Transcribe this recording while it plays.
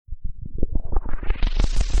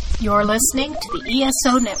You're listening to the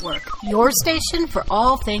ESO Network, your station for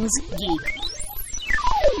all things geek.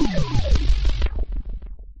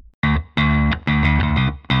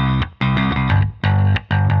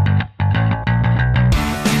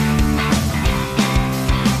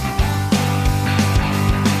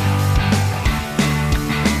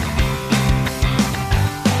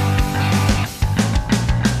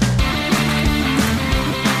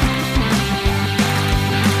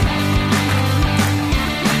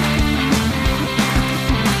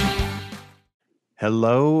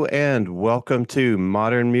 Hello and welcome to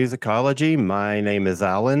Modern Musicology. My name is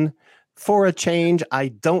Alan. For a change, I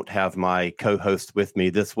don't have my co-host with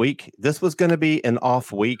me this week. This was going to be an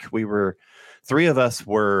off week. Three of us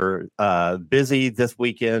were busy this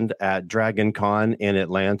weekend at Dragon Con in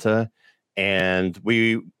Atlanta, and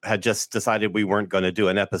we had just decided we weren't going to do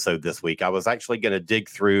an episode this week. I was actually going to dig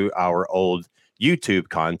through our old YouTube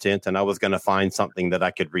content, and I was going to find something that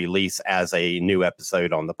I could release as a new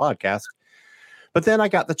episode on the podcast. But then I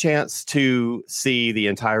got the chance to see the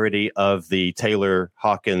entirety of the Taylor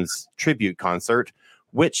Hawkins tribute concert,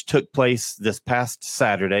 which took place this past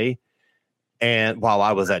Saturday. And while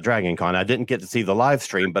I was at Dragon Con, I didn't get to see the live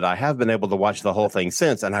stream, but I have been able to watch the whole thing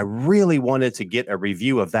since. And I really wanted to get a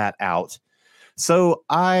review of that out. So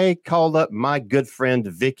I called up my good friend,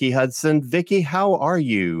 Vicki Hudson. Vicki, how are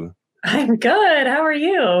you? I'm good. How are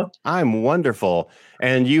you? I'm wonderful.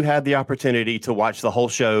 And you had the opportunity to watch the whole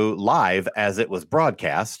show live as it was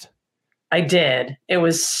broadcast. I did. It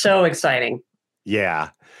was so exciting. Yeah.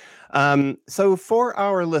 So for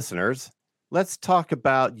our listeners, let's talk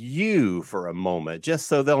about you for a moment, just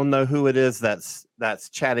so they'll know who it is that's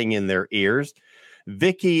chatting in their ears.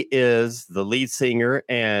 Vicki is the lead singer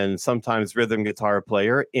and sometimes rhythm guitar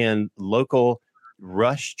player in local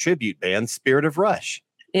Rush tribute band, Spirit of Rush.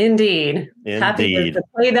 Indeed. Happy to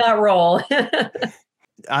play that role.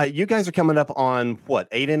 You guys are coming up on,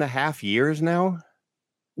 8.5 years now?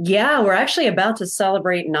 Yeah, we're actually about to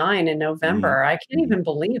celebrate 9 in November. I can't even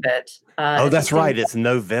believe it. That's right. It's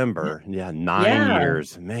November. Yeah, 9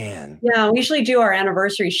 years. Man. Yeah, we usually do our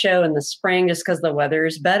anniversary show in the spring just because the weather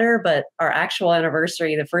is better. But our actual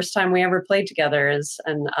anniversary, the first time we ever played together is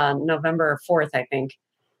on November 4th, I think,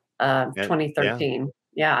 2013.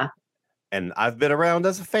 Yeah. And I've been around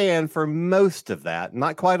as a fan for most of that.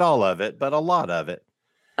 Not quite all of it, but a lot of it.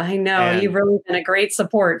 I know. You've really been a great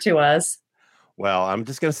support to us. Well, I'm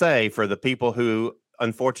just going to say, for the people who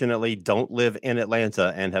unfortunately don't live in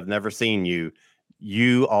Atlanta and have never seen you,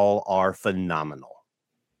 you all are phenomenal.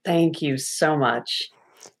 Thank you so much.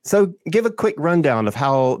 So give a quick rundown of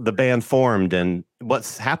how the band formed and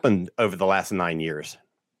what's happened over the last 9 years.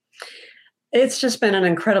 It's just been an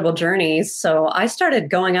incredible journey. So I started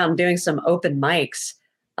going out and doing some open mics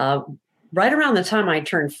right around the time I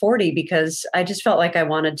turned 40 because I just felt like I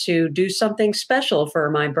wanted to do something special for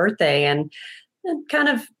my birthday and kind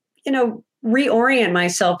of, reorient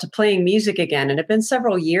myself to playing music again. And it had been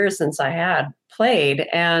several years since I had played,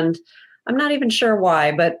 and I'm not even sure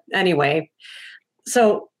why, but anyway.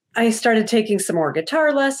 So I started taking some more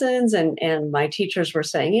guitar lessons, and my teachers were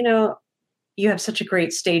saying, you have such a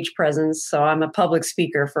great stage presence. So I'm a public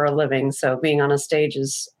speaker for a living. So being on a stage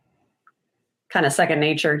is kind of second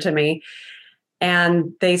nature to me.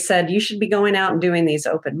 And they said, you should be going out and doing these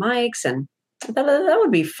open mics. And that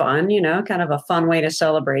would be fun, kind of a fun way to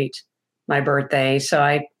celebrate my birthday. So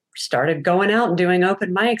I started going out and doing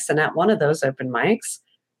open mics. And at one of those open mics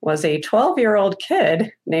was a 12-year-old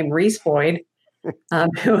kid named Reese Boyd,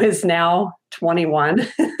 who is now 21.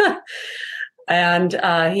 And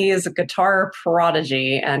he is a guitar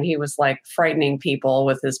prodigy, and he was like frightening people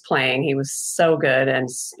with his playing. He was so good, and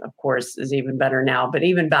of course is even better now. But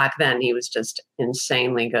even back then, he was just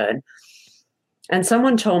insanely good. And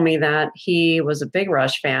someone told me that he was a big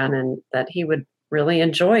Rush fan and that he would really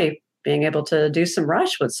enjoy being able to do some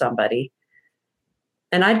Rush with somebody.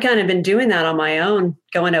 And I'd kind of been doing that on my own,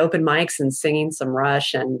 going to open mics and singing some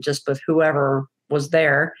Rush and just with whoever was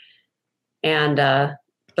there. And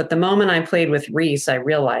but the moment I played with Reese, I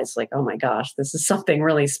realized, oh my gosh, this is something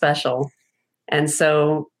really special. And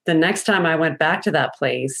so the next time I went back to that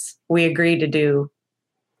place, we agreed to do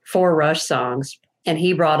 4 Rush songs. And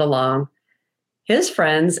he brought along his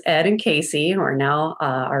friends, Ed and Casey, who are now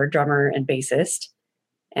our drummer and bassist.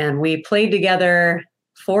 And we played together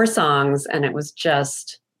 4 songs, and it was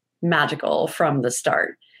just magical from the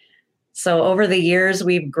start. So over the years,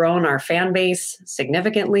 we've grown our fan base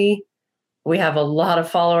significantly. We have a lot of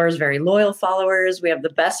followers, very loyal followers. We have the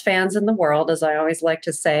best fans in the world, as I always like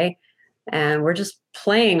to say. And we're just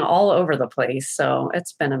playing all over the place. So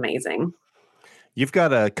it's been amazing. You've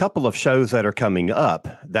got a couple of shows that are coming up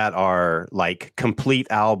that are like complete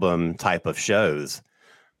album type of shows.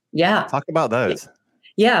 Yeah. Talk about those.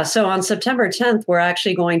 Yeah. So on September 10th, we're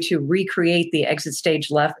actually going to recreate the Exit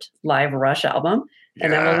Stage Left live Rush album.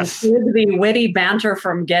 And that will Yes. include the witty banter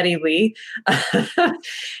from Geddy Lee.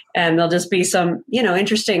 And there'll just be some,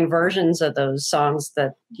 interesting versions of those songs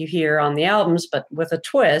that you hear on the albums, but with a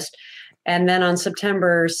twist. And then on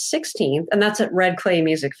September 16th, and that's at Red Clay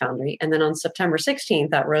Music Foundry. And then on September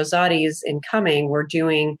 16th at Rosati's in Cumming, we're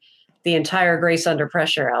doing the entire Grace Under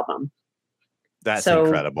Pressure album. That's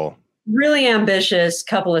incredible. Really ambitious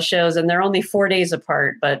couple of shows, and they're only 4 days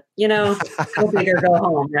apart, but go big or go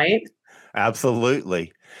home, right?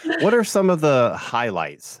 Absolutely. What are some of the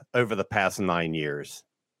highlights over the past 9 years?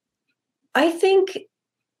 I think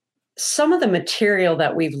some of the material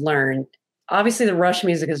that we've learned, obviously the Rush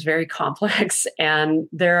music is very complex, and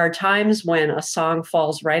there are times when a song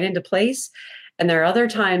falls right into place, and there are other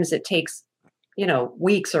times it takes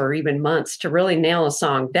weeks or even months to really nail a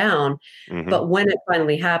song down. Mm-hmm. But when it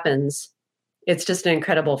finally happens, it's just an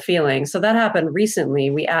incredible feeling. So that happened recently.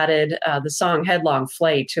 We added the song Headlong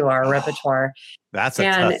Flight to our repertoire. That's a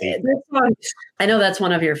toughie. This song, I know that's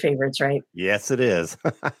one of your favorites, right? Yes, it is.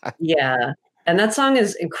 Yeah. And that song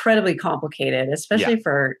is incredibly complicated, especially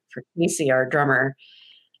for Casey, our drummer.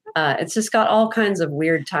 It's just got all kinds of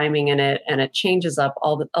weird timing in it, and it changes up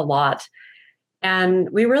a lot. And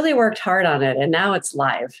we really worked hard on it, and now it's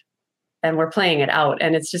live and we're playing it out,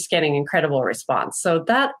 and it's just getting incredible response. So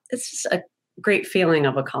it's just a great feeling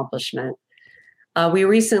of accomplishment. We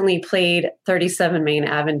recently played 37 Main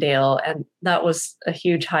Avondale, and that was a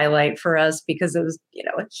huge highlight for us because it was,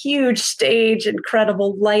 a huge stage,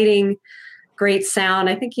 incredible lighting, great sound.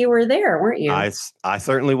 I think you were there, weren't you? I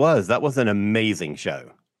certainly was. That was an amazing show.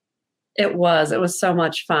 It was so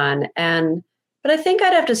much fun. But I think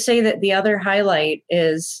I'd have to say that the other highlight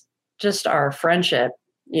is just our friendship.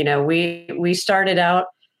 We started out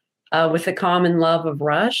with the common love of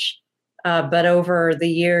Rush, but over the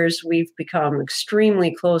years, we've become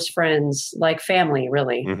extremely close friends, like family,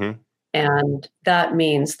 really. Mm-hmm. And that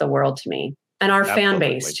means the world to me. And our fan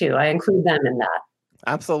base, too. I include them in that.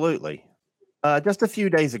 Absolutely. Just a few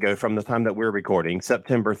days ago from the time that we're recording,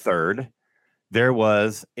 September 3rd, there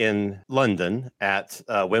was in London at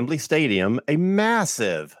Wembley Stadium a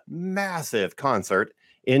massive, massive concert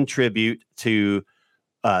in tribute to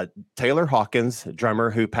Taylor Hawkins, drummer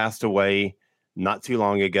who passed away not too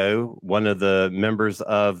long ago, one of the members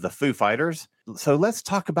of the Foo Fighters. So let's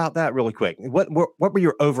talk about that really quick. What were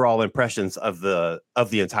your overall impressions of the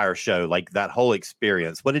entire show, like that whole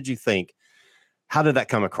experience? What did you think? How did that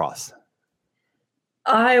come across?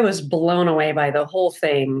 I was blown away by the whole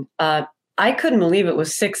thing. I couldn't believe it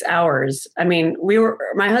was 6 hours. I mean,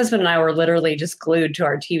 my husband and I were literally just glued to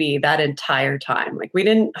our TV that entire time. Like, we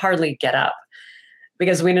didn't hardly get up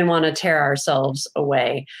because we didn't want to tear ourselves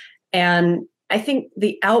away. And I think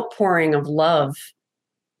the outpouring of love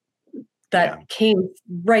that came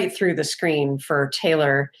right through the screen for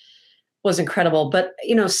Taylor was incredible. But,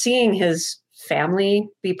 seeing his family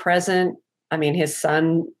be present, I mean, his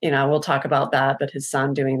son, we'll talk about that, but his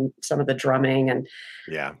son doing some of the drumming, and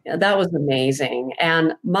that was amazing.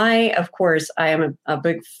 And of course, I am a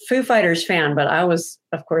big Foo Fighters fan, but I was,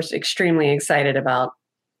 of course, extremely excited about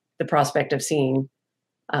the prospect of seeing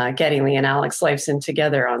Geddy Lee and Alex Lifeson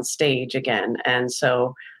together on stage again. And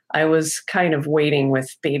so I was kind of waiting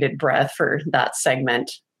with bated breath for that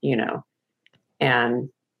segment, and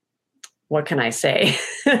what can I say?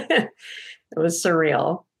 It was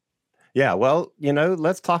surreal. Yeah, well,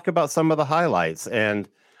 let's talk about some of the highlights. And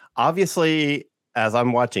obviously, as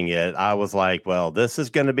I'm watching it, I was like, well, this is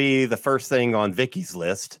going to be the first thing on Vicky's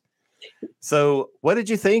list. So what did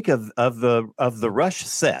you think of the Rush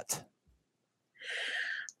set?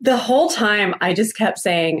 The whole time I just kept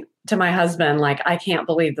saying to my husband, like, I can't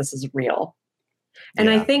believe this is real. And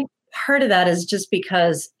I think part of that is just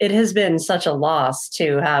because it has been such a loss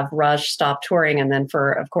to have Rush stop touring, and then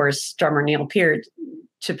for, of course, drummer Neil Peart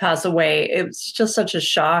to pass away. It was just such a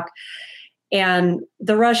shock. And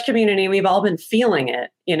the Rush community, we've all been feeling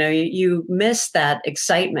it. You miss that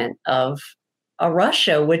excitement of a Rush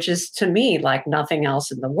show, which is to me like nothing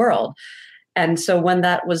else in the world. And so when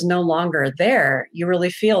that was no longer there, you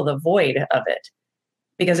really feel the void of it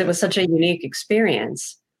because it was such a unique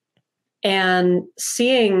experience. And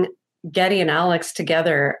seeing Geddy and Alex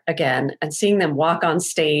together again and seeing them walk on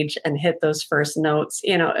stage and hit those first notes,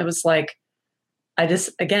 it was like, I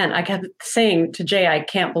kept saying to Jay, I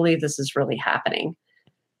can't believe this is really happening.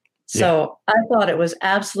 So I thought it was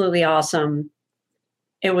absolutely awesome.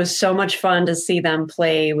 It was so much fun to see them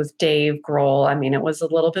play with Dave Grohl. I mean, it was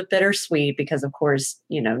a little bit bittersweet because, of course,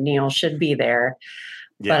 Neil should be there.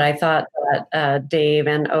 Yeah. But I thought that Dave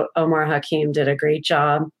and Omar Hakim did a great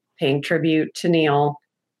job paying tribute to Neil.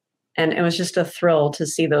 And it was just a thrill to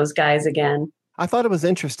see those guys again. I thought it was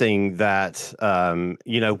interesting that,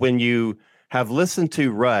 when you have listened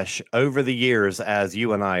to Rush over the years, as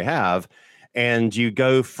you and I have, and you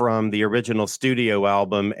go from the original studio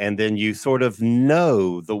album, and then you sort of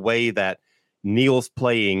know the way that Neil's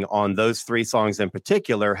playing on those three songs in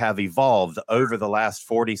particular have evolved over the last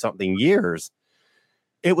 40 something years.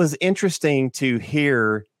 It was interesting to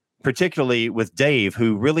hear, particularly with Dave,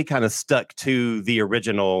 who really kind of stuck to the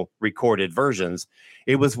original recorded versions.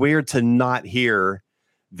 It was weird to not hear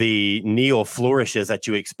the Neil flourishes that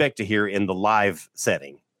you expect to hear in the live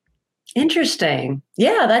setting. Interesting.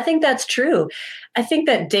 Yeah, I think that's true. I think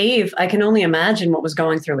that Dave, I can only imagine what was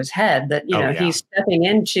going through his head, that, he's stepping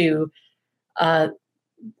into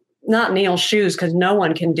not Neil's shoes, because no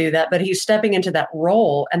one can do that, but he's stepping into that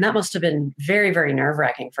role. And that must have been very, very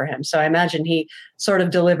nerve-wracking for him. So I imagine he sort of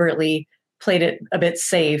deliberately played it a bit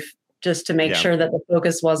safe just to make sure that the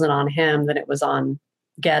focus wasn't on him, that it was on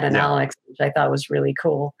Ged and Alex, which I thought was really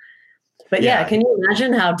cool. But can you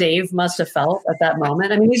imagine how Dave must have felt at that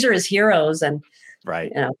moment? I mean, these are his heroes, and right.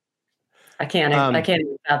 I can't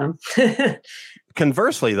even fathom.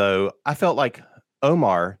 Conversely, though, I felt like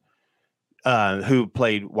Omar, who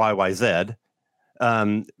played YYZ,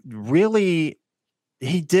 really,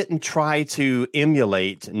 he didn't try to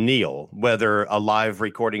emulate Neil, whether a live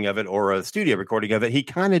recording of it or a studio recording of it. He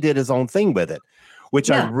kind of did his own thing with it, which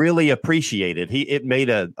I really appreciated. It made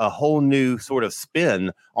a whole new sort of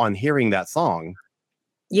spin on hearing that song.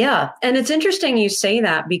 Yeah. And it's interesting you say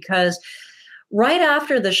that, because right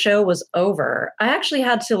after the show was over, I actually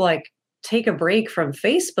had to take a break from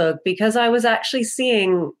Facebook, because I was actually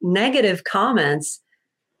seeing negative comments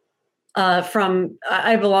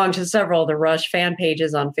I belong to several of the Rush fan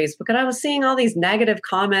pages on Facebook, and I was seeing all these negative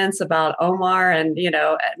comments about Omar and,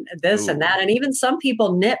 this and that, and even some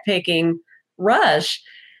people nitpicking Rush.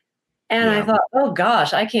 And I thought, oh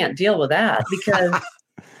gosh, I can't deal with that, because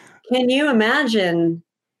can you imagine?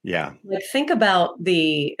 Yeah. Think about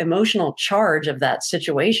the emotional charge of that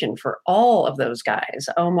situation for all of those guys,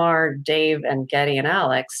 Omar, Dave, and Geddy and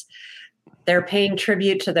Alex. They're paying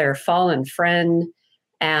tribute to their fallen friend.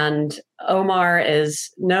 And Omar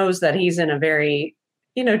knows that he's in a very,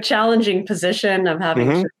 challenging position of having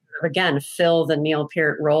to, again, fill the Neil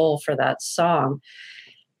Peart role for that song.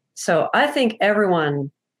 So I think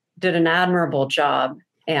everyone did an admirable job.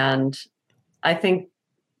 And I think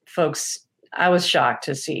I was shocked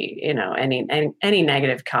to see, any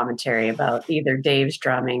negative commentary about either Dave's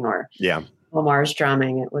drumming or Omar's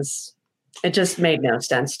drumming. It just made no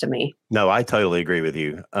sense to me. No, I totally agree with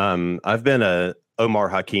you. I've been a Omar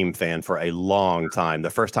Hakim fan for a long time.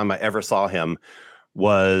 The first time I ever saw him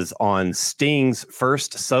was on Sting's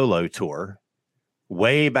first solo tour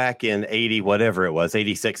way back in 80, whatever it was,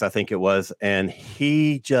 86, I think it was. And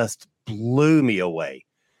he just blew me away.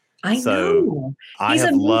 I know. He's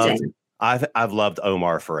amazing. I've loved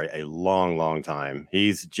Omar for a long, long time.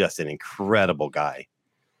 He's just an incredible guy.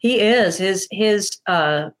 He is. His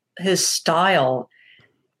style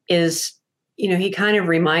is, he kind of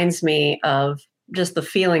reminds me of just the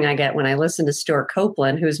feeling I get when I listen to Stuart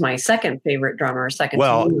Copeland, who's my second favorite drummer,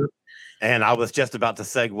 and I was just about to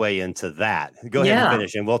segue into that. Go ahead and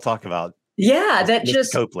finish, and we'll talk about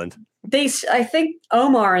Copeland. I think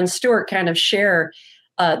Omar and Stuart kind of share.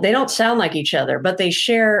 They don't sound like each other, but they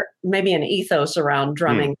share maybe an ethos around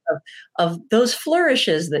drumming of those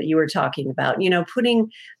flourishes that you were talking about.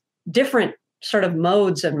 Putting different sort of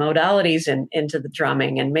modes and modalities into the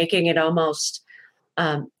drumming and making it almost,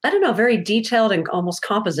 I don't know, very detailed and almost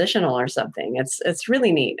compositional or something. It's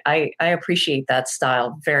really neat. I appreciate that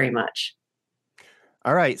style very much.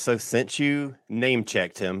 All right. So since you name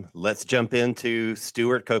checked him, let's jump into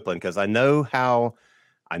Stuart Copeland, because I know how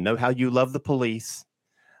you love the Police.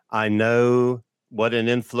 I know what an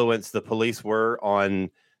influence the Police were on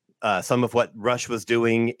some of what Rush was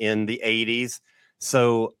doing in the 80s.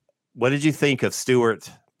 So what did you think of Stuart's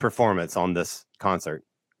performance on this concert?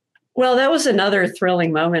 Well, that was another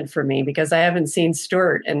thrilling moment for me, because I haven't seen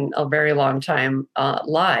Stuart in a very long time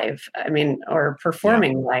live. I mean, or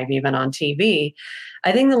performing live, even on TV.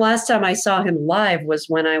 I think the last time I saw him live was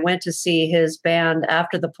when I went to see his band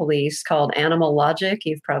after the Police called Animal Logic.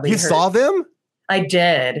 You've probably heard. You saw them? I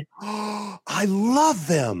did. I love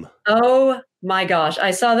them. Oh my gosh.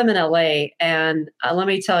 I saw them in LA, and let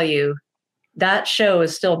me tell you, that show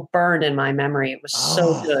is still burned in my memory. It was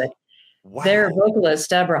so good. Wow. Their vocalist,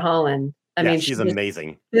 Deborah Holland, I Yeah, mean, she's she just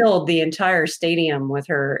amazing. filled the entire stadium with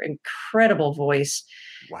her incredible voice.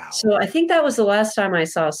 Wow. So I think that was the last time I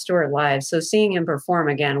saw Stewart live. So seeing him perform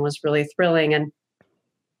again was really thrilling. And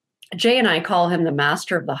Jay and I call him the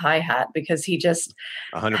master of the hi-hat because he just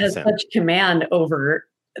has 100%. such command over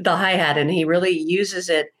the hi-hat, and he really uses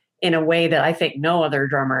it in a way that I think no other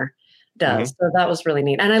drummer does. So that was really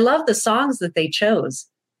neat. And I love the songs that they chose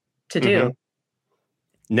to do.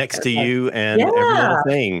 Next to You and Every Yeah, Little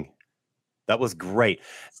Thing. That was great.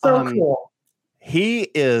 so cool. He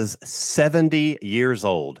is 70 years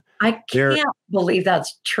old. I There, can't believe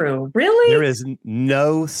that's true. there Really? is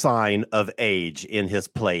no sign of age in his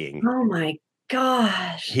playing. Oh my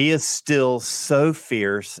gosh. He is still so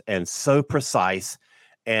fierce and so precise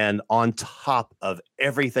and on top of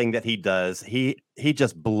everything that he does. He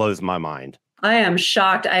just blows my mind. I am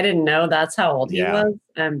shocked. I didn't know that's how old he Yeah. was.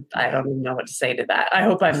 And I don't even know what to say to that. I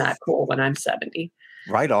hope I'm that cool when I'm 70.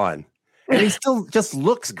 Right on. And he still just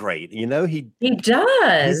looks great. You know, He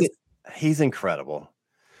does. he's incredible.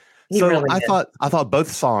 He So really I is. thought both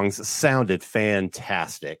songs sounded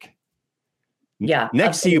fantastic. Yeah.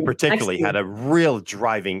 Next to You absolutely. particularly Next to had a real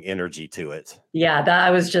driving energy to it. Yeah, that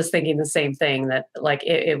I was just thinking the same thing, that like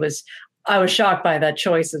it was, I was shocked by that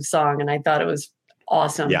choice of song, and I thought it was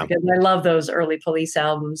awesome Yeah. because I love those early Police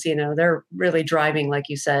albums. You know, they're really driving, like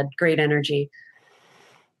you said, great energy.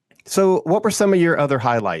 So what were some of your other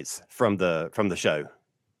highlights from the show?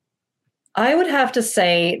 I would have to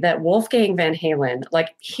say that Wolfgang Van Halen,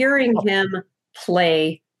 like hearing him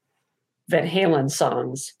play Van Halen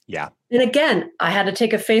songs. Yeah. And again, I had to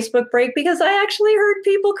take a Facebook break because I actually heard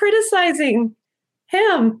people criticizing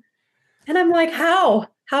him. And I'm like, how?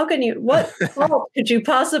 How can you, what fault could you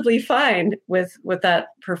possibly find with that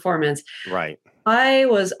performance? Right. I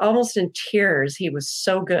was almost in tears. He was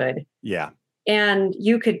so good. Yeah. And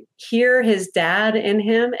you could hear his dad in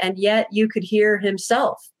him, and yet you could hear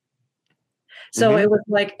himself. So it was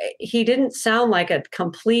like, he didn't sound like a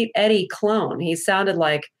complete Eddie clone. He sounded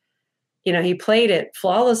like, you know, he played it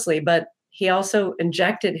flawlessly, but he also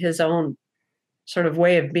injected his own sort of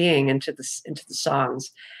way of being into the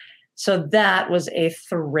songs. So that was a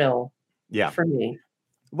thrill for me.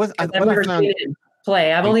 I've never seen him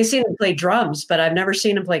play. I've only seen him play drums, but I've never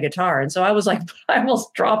seen him play guitar. And so I was like, I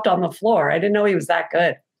almost dropped on the floor. I didn't know he was that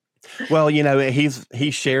good. Well, you know,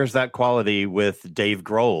 he shares that quality with Dave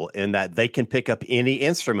Grohl in that they can pick up any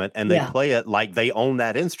instrument and they play it like they own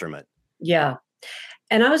that instrument. Yeah.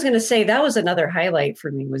 And I was going to say that was another highlight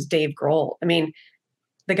for me was Dave Grohl. I mean,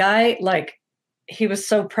 the guy, like, he was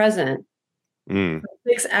so present for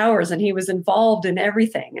 6 hours, and he was involved in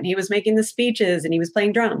everything, and he was making the speeches, and he was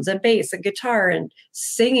playing drums and bass and guitar and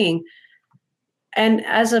singing. And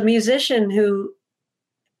as a musician who,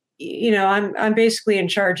 you know, I'm basically in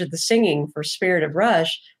charge of the singing for Spirit of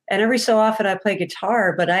Rush. And every so often I play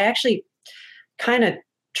guitar, but I actually kind of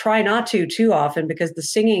try not to too often because the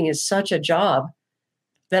singing is such a job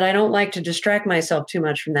that I don't like to distract myself too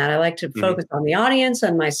much from that. I like to focus on the audience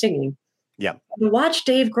and my singing. Yeah. To watch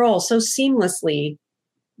Dave Grohl so seamlessly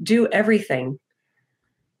do everything,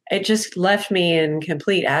 it just left me in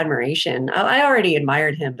complete admiration. I already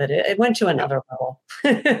admired him, but it went to another level.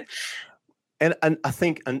 And I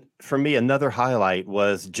think for me, another highlight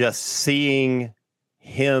was just seeing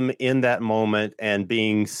him in that moment and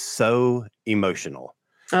being so emotional.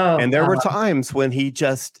 Oh, and there were times when he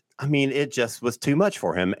just, I mean, it just was too much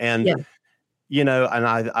for him. And, you know, and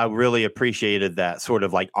I really appreciated that sort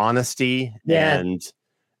of like honesty and,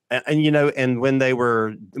 you know, and when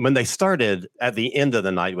they started at the end of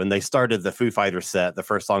the night, when they started the Foo Fighters set, the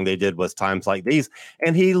first song they did was Times Like These,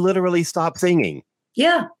 and he literally stopped singing.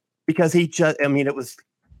 Yeah. Because he just, I mean, that was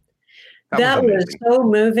so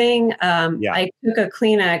moving. I took a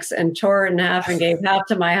Kleenex and tore it in half and gave half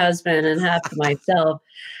to my husband and half to myself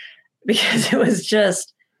because it was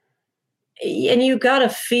just, and you got to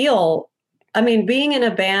feel, I mean, being in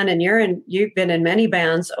a band, and you've been in many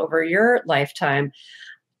bands over your lifetime,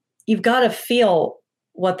 you've got to feel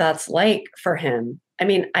what that's like for him. I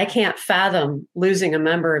mean, I can't fathom losing a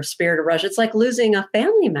member of Spirit of Rush. It's like losing a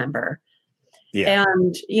family member. Yeah.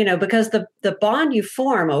 And, you know, because the bond you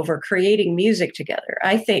form over creating music together,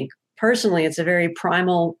 I think personally, it's a very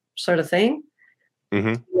primal sort of thing.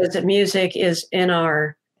 Because music is in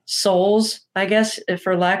our souls, I guess,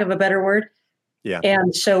 for lack of a better word. Yeah.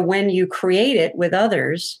 And so when you create it with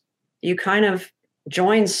others, you kind of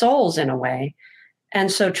join souls in a way. And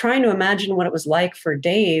so trying to imagine what it was like for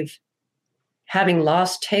Dave having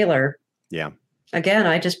lost Taylor. Yeah. Again,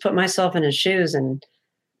 I just put myself in his shoes, and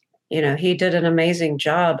you know, he did an amazing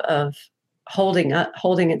job of holding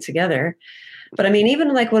it together. But I mean,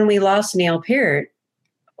 even like when we lost Neil Peart,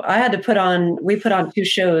 we put on 2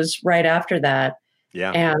 shows right after that.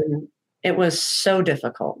 Yeah. And it was so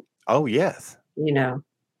difficult, Oh, yes. you know.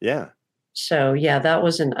 Yeah. So yeah, that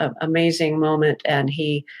was an amazing moment. And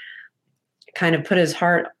he kind of put his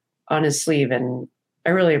heart on his sleeve, and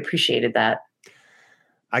I really appreciated that.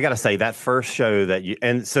 I got to say that first show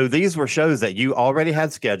and so these were shows that you already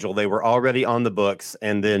had scheduled. They were already on the books.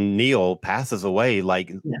 And then Neil passes away.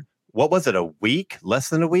 Like, what was it? A week, less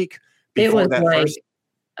than a week? It was like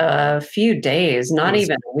a few days, not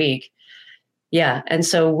even a week. Yeah. And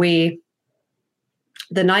so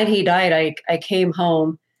the night he died, I came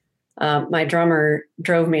home. My drummer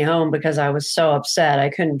drove me home because I was so upset. I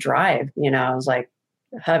couldn't drive. I was like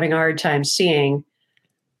having a hard time seeing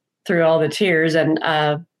through all the tears. And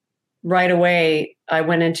right away, I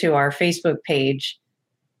went into our Facebook page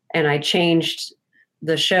and I changed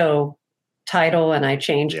the show title, and I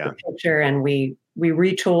changed the picture, and we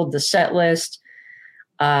retooled the set list.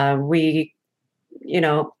 We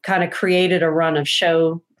kind of created a run of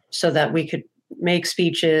show so that we could make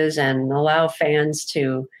speeches and allow fans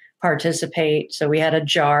to participate. So we had a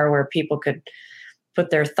jar where people could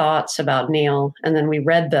put their thoughts about Neil, and then we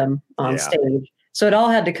read them on stage. So it all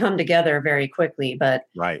had to come together very quickly, but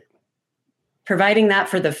providing that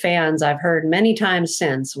for the fans, I've heard many times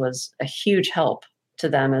since, was a huge help to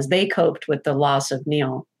them as they coped with the loss of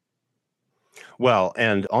Neil. Well,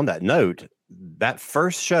 and on that note, that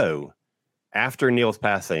first show after Neil's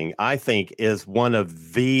passing, I think is one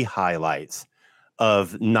of the highlights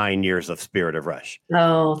of 9 years of Spirit of Rush.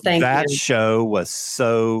 Oh, thank you. That show was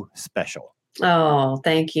so special. Oh,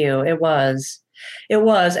 thank you. It was.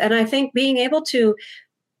 And I think being able to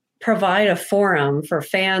provide a forum for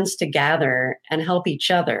fans to gather and help each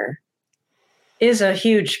other is a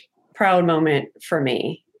huge, proud moment for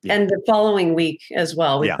me. Yeah. And the following week as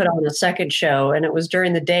well, we put on a second show, and it was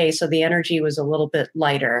during the day, so the energy was a little bit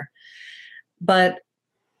lighter. But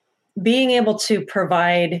being able to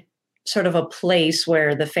provide sort of a place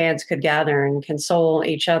where the fans could gather and console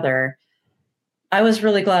each other, I was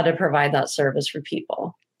really glad to provide that service for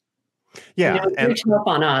people. Yeah. It was up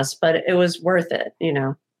on us, but it was worth it,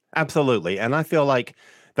 Absolutely. And I feel like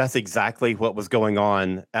that's exactly what was going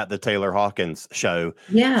on at the Taylor Hawkins show.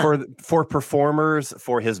 Yeah. For performers,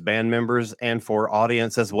 for his band members, and for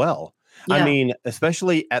audience as well. Yeah. I mean,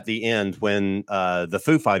 especially at the end when the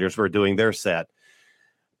Foo Fighters were doing their set,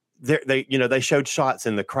 they showed shots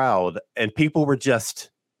in the crowd, and people were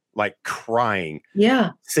just like crying,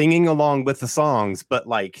 singing along with the songs, but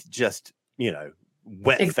like just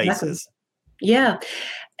wet faces. Yeah.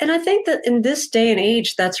 And I think that in this day and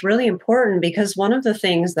age, that's really important, because one of the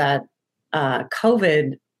things that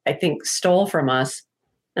COVID, I think, stole from us,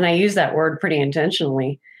 and I use that word pretty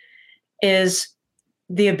intentionally, is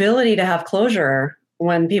the ability to have closure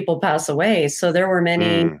when people pass away. So there were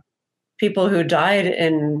many people who died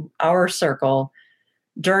in our circle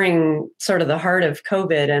during sort of the heart of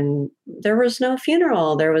COVID, and there was no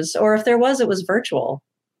funeral. Or if there was, it was virtual.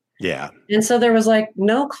 Yeah. And so there was like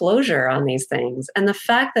no closure on these things. And the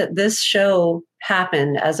fact that this show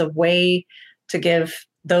happened as a way to give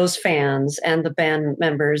those fans and the band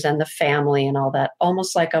members and the family and all that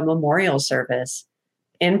almost like a memorial service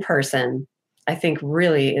in person, I think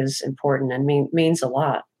really is important and means a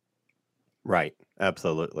lot. Right.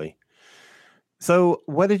 Absolutely. So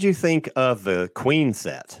what did you think of the Queen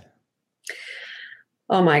set?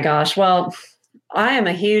 Oh my gosh. Well, I am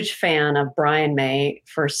a huge fan of Brian May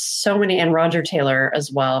for so many, and Roger Taylor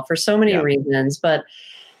as well, for so many reasons. But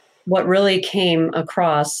what really came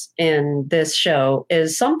across in this show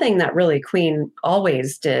is something that really Queen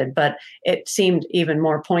always did, but it seemed even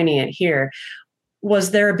more poignant here,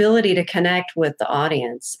 was their ability to connect with the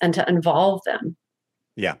audience and to involve them.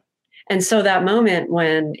 Yeah. And so that moment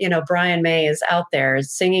when, Brian May is out there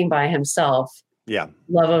singing by himself,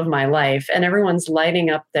 Love of My Life, and everyone's lighting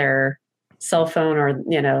up their cell phone or,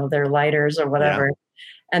 their lighters or whatever,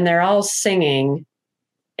 and they're all singing,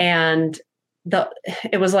 and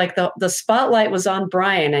it was like the spotlight was on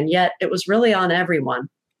Brian, and yet it was really on everyone.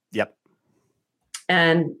 Yep.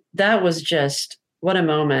 And that was just, what a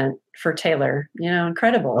moment for Taylor,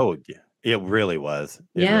 incredible. Oh, yeah. It really was.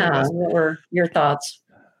 Really was. What were your thoughts?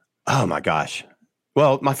 Oh my gosh.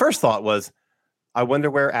 Well, my first thought was, I wonder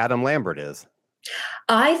where Adam Lambert is.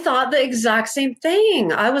 I thought the exact same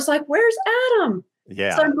thing. I was like, where's Adam?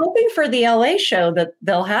 Yeah. So I'm hoping for the LA show that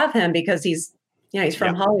they'll have him, because he's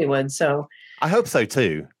from Hollywood. So I hope so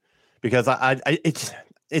too, because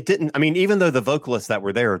it didn't, I mean, even though the vocalists that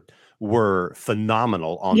were there were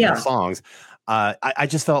phenomenal on their songs, I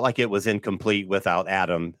just felt like it was incomplete without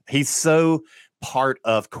Adam. He's so part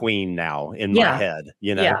of Queen now in my head,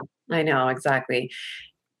 Yeah, I know, exactly.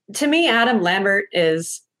 To me, Adam Lambert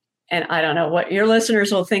is, and I don't know what your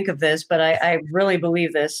listeners will think of this, but I really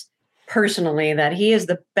believe this personally, that he is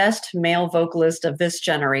the best male vocalist of this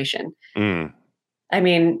generation. Mm. I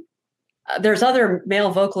mean, there's other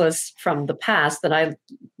male vocalists from the past that I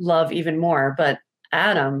love even more, but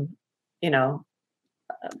Adam,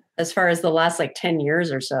 as far as the last like 10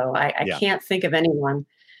 years or so, I can't think of anyone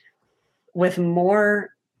with more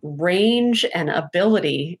range and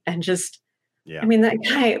ability and just, I mean, that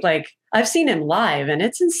guy, like, I've seen him live and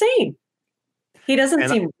it's insane. He doesn't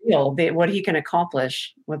seem real, what he can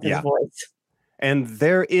accomplish with his voice. And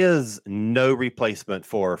there is no replacement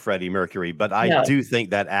for Freddie Mercury, but I do think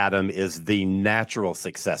that Adam is the natural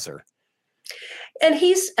successor. And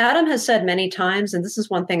Adam has said many times, and this is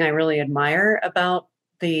one thing I really admire about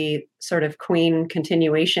the sort of Queen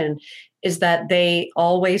continuation, is that they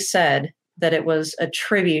always said that it was a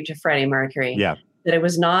tribute to Freddie Mercury. Yeah. That it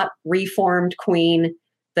was not reformed Queen,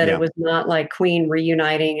 that it was not like Queen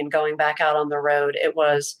reuniting and going back out on the road. It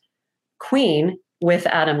was Queen with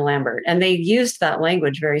Adam Lambert. And they used that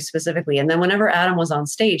language very specifically. And then whenever Adam was on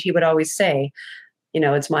stage, he would always say,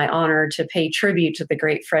 it's my honor to pay tribute to the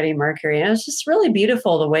great Freddie Mercury. And it was just really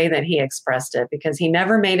beautiful the way that he expressed it, because he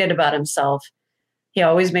never made it about himself. He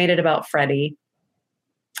always made it about Freddie.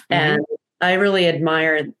 Mm-hmm. And I really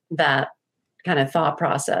admire that kind of thought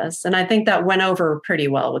process. And I think that went over pretty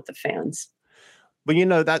well with the fans.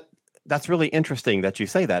 But that's really interesting that you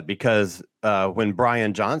say that, because when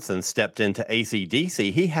Brian Johnson stepped into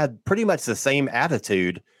AC/DC, he had pretty much the same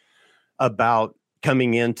attitude about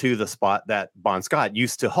coming into the spot that Bon Scott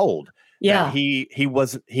used to hold. Yeah. He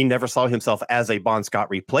never saw himself as a Bon Scott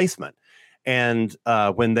replacement. And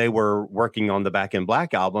when they were working on the Back in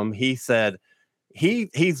Black album, he said, he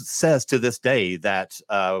says to this day that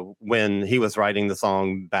when he was writing the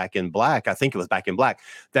song Back in Black, I think it was Back in Black,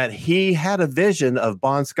 that he had a vision of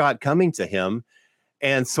Bon Scott coming to him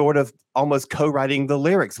and sort of almost co-writing the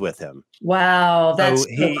lyrics with him. Wow, that's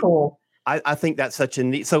so cool. I think that's such a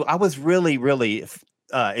neat. So I was really, really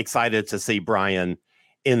excited to see Brian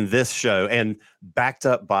in this show, and backed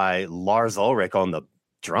up by Lars Ulrich on the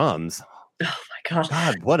drums. Oh my gosh.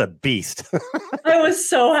 God, what a beast. I was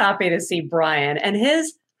so happy to see Brian, and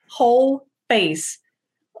his whole face,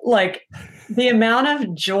 like the amount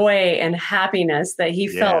of joy and happiness that he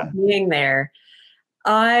felt being there.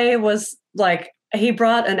 I was like, he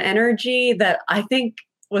brought an energy that I think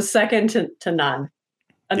was second to none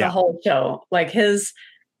in the whole show. Like his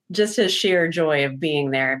sheer joy of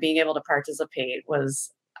being there, being able to participate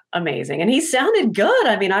was amazing. And he sounded good.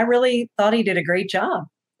 I mean, I really thought he did a great job.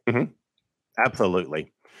 Mm-hmm.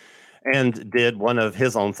 Absolutely. And did one of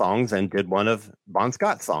his own songs and did one of Bon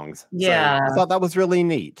Scott's songs. Yeah. So I thought that was really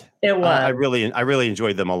neat. It was. I really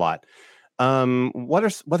enjoyed them a lot.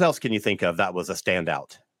 What else can you think of that was a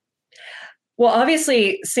standout? Well,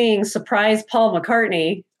 obviously seeing surprise Paul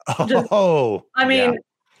McCartney.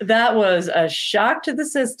 That was a shock to the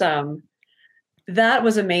system. That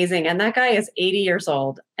was amazing. And that guy is 80 years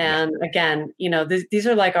old. And again, these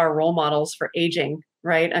are like our role models for aging,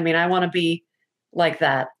 right? I mean, I want to be like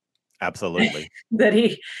that. Absolutely. That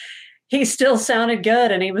he still sounded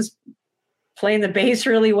good and he was playing the bass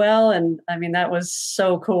really well. And I mean, that was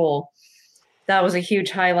so cool. That was a huge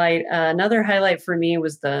highlight. Another highlight for me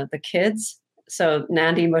was the kids. So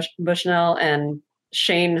Nandi Bushnell and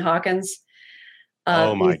Shane Hawkins.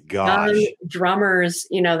 Oh my gosh. Drummers,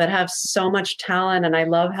 that have so much talent. And I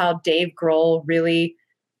love how Dave Grohl really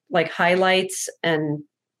like highlights and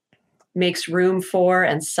makes room for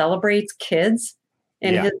and celebrates kids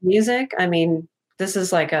in his music. I mean, this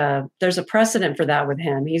is like there's a precedent for that with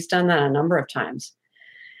him. He's done that a number of times.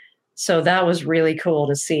 So that was really cool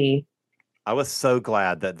to see. I was so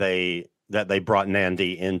glad that they brought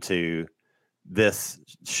Nandi into this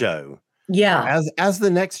show. Yeah. As the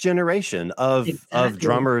next generation of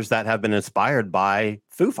drummers that have been inspired by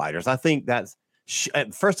Foo Fighters. I think that's,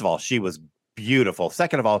 first of all, she was beautiful.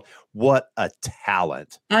 Second of all, what a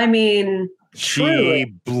talent. I mean, she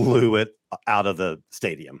blew it out of the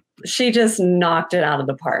stadium. She just knocked it out of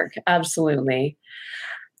the park. Absolutely.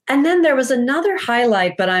 And then there was another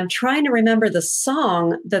highlight, but I'm trying to remember the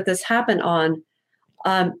song that this happened on.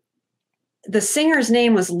 The singer's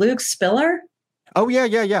name was Luke Spiller. Oh,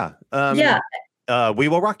 yeah. We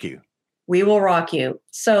Will Rock You. We Will Rock You.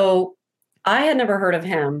 So I had never heard of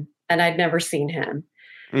him and I'd never seen him.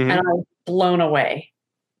 Mm-hmm. And I was blown away.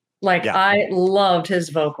 Like, I loved his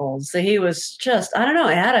vocals. He was just, I don't know,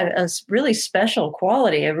 it had a really special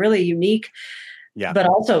quality, a really unique, but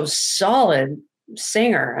also solid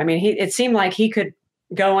singer. I mean, it seemed like he could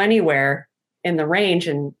go anywhere in the range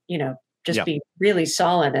and, just be really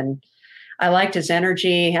solid. And I liked his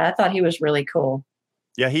energy. I thought he was really cool.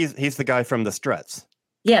 Yeah, he's the guy from the Struts.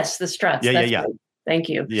 Yes, the Struts. Yeah, That's yeah, yeah. right. Thank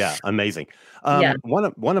you. Yeah, amazing. Yeah.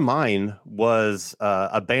 One of mine was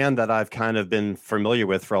a band that I've kind of been familiar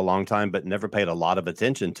with for a long time, but never paid a lot of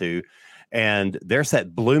attention to. And their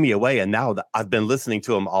set blew me away. And now I've been listening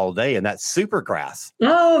to them all day, and that's Supergrass.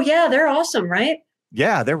 Oh, yeah, they're awesome, right?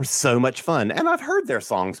 Yeah, they were so much fun. And I've heard their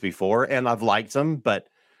songs before and I've liked them, but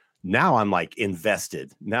now I'm like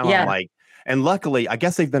invested. Now Yeah. I'm like, and luckily, I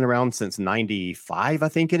guess they've been around since 95, I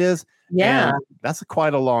think it is. Yeah. And that's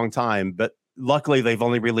quite a long time, but luckily they've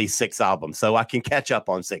only released 6 albums, so I can catch up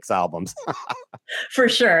on 6 albums. For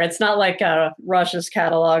sure. It's not like Rush's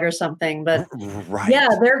catalog or something, but Right. yeah,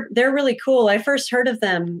 they're really cool. I first heard of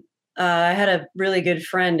them. I had a really good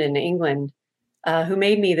friend in England who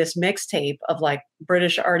made me this mixtape of like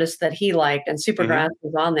British artists that he liked, and Supergrass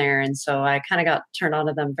was on there. And so I kind of got turned on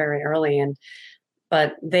to them very early.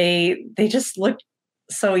 But they just looked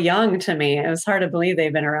so young to me. It was hard to believe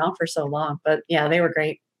they've been around for so long. But yeah, they were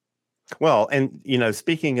great. Well, and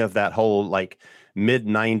speaking of that whole like mid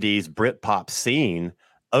 90s Britpop scene,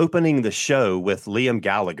 opening the show with Liam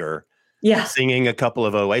Gallagher singing a couple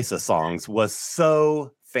of Oasis songs was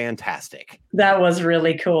so fantastic. That was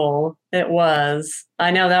really cool. It was.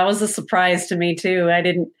 I know that was a surprise to me too. I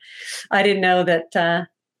didn't know that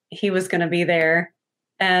he was going to be there.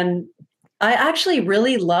 And I actually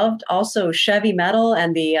really loved also Chevy Metal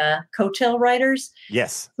and the Coattail Riders.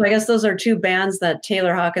 Yes. So I guess those are 2 bands that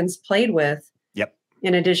Taylor Hawkins played with. Yep.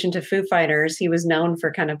 In addition to Foo Fighters, he was known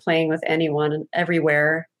for kind of playing with anyone and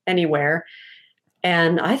everywhere, anywhere.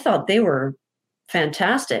 And I thought they were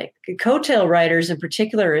fantastic. Coattail Riders in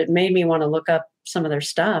particular, it made me want to look up some of their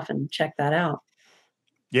stuff and check that out.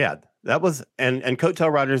 Yeah, that was, and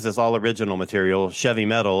Coattail Riders is all original material. Chevy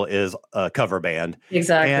Metal is a cover band.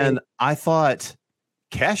 Exactly. And I thought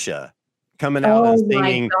Kesha coming out and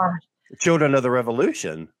singing Children of the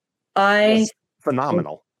Revolution was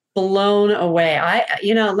phenomenal. Blown away.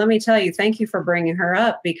 Let me tell you, thank you for bringing her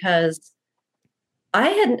up, because I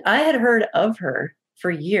had heard of her for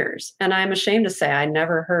years, and I'm ashamed to say I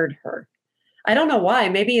never heard her. I don't know why.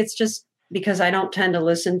 Maybe it's just because I don't tend to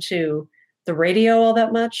listen to the radio all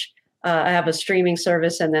that much. I have a streaming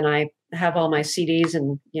service, and then I have all my CDs,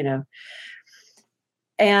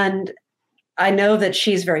 and I know that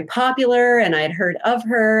she's very popular, and I'd heard of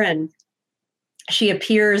her, and she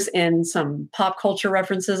appears in some pop culture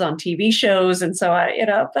references on TV shows. And so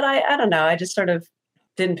but I don't know. I just sort of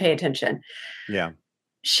didn't pay attention. Yeah.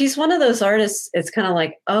 She's one of those artists. It's kind of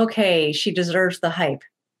like, okay, she deserves the hype.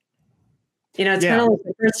 It's kind of like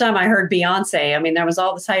the first time I heard Beyonce. I mean, there was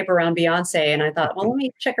all this hype around Beyonce, and I thought, well, let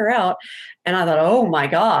me check her out. And I thought, oh my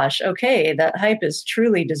gosh, okay, that hype is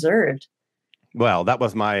truly deserved. Well, that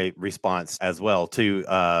was my response as well to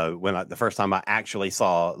the first time I actually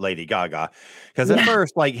saw Lady Gaga, because at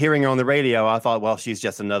first, like hearing her on the radio, I thought, well, she's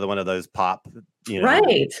just another one of those pop,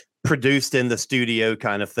 right, produced in the studio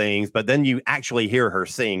kind of things. But then you actually hear her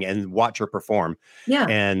sing and watch her perform. Yeah.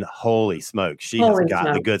 And holy smokes, she has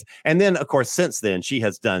got the goods. And then, of course, since then, she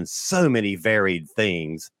has done so many varied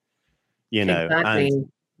things, Exactly.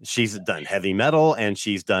 She's done heavy metal, and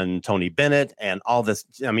she's done Tony Bennett and all this.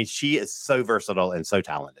 I mean, she is so versatile and so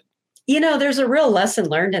talented. There's a real lesson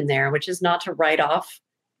learned in there, which is not to write off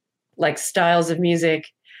like styles of music,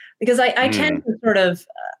 because I tend to sort of,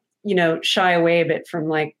 shy away a bit from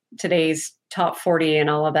like today's top 40 and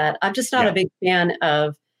all of that. I'm just not a big fan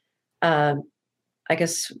of, I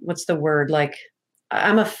guess, what's the word? Like,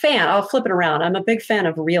 I'm a fan. I'll flip it around. I'm a big fan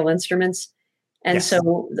of real instruments. And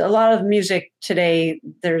so a lot of music today,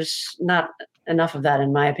 there's not enough of that,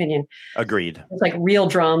 in my opinion. Agreed. It's like real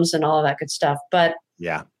drums and all of that good stuff. But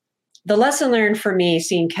the lesson learned for me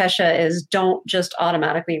seeing Kesha is don't just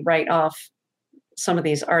automatically write off some of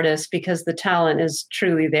these artists, because the talent is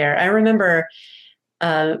truly there. I remember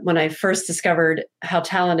when I first discovered how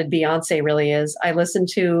talented Beyonce really is, I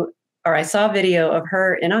saw a video of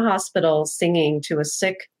her in a hospital singing to a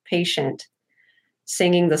sick patient,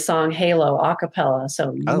 singing the song Halo a cappella.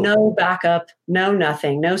 So no backup, no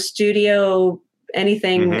nothing, no studio,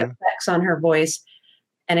 anything effects on her voice.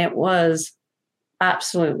 And it was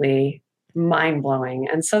absolutely mind-blowing.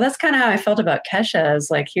 And so that's kind of how I felt about Kesha, is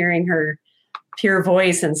like hearing her pure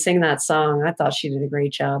voice and sing that song. I thought she did a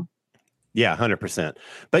great job. Yeah, 100%.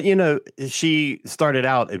 But, she started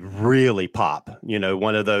out really pop,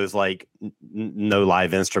 one of those like no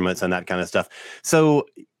live instruments and that kind of stuff. So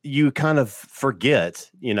you kind of forget,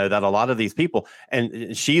 that a lot of these people,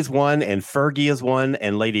 and she's one, and Fergie is one,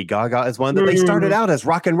 and Lady Gaga is one, that they started out as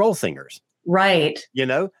rock and roll singers. Right.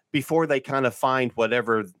 Before they kind of find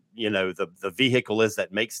whatever, the vehicle is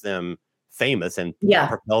that makes them famous and Yeah.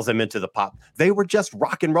 propels them into the pop. They were just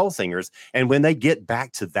rock and roll singers. And when they get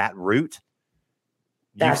back to that root,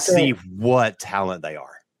 That's you see it. what talent they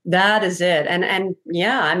are. That is it. And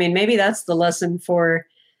yeah, I mean, maybe that's the lesson for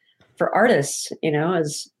artists,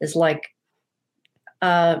 is like,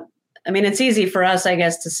 I mean, it's easy for us, I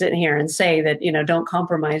guess, to sit here and say that, don't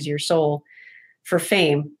compromise your soul for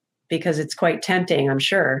fame, because it's quite tempting, I'm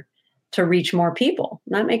sure, to reach more people.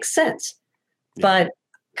 That makes sense. Yeah. But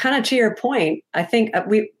kind of to your point, I think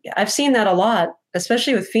I've seen that a lot,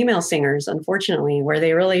 especially with female singers, unfortunately, where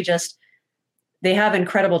they really they have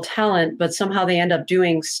incredible talent, but somehow they end up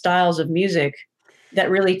doing styles of music that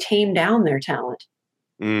really tame down their talent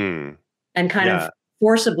and kind of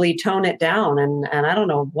forcibly tone it down. And I don't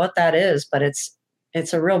know what that is, but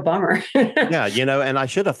it's a real bummer. Yeah. And I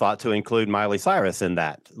should have thought to include Miley Cyrus in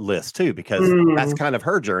that list too, because that's kind of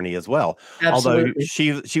her journey as well. Absolutely.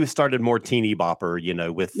 Although she started more teeny bopper,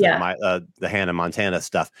 with the Hannah Montana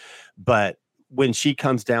stuff. But when she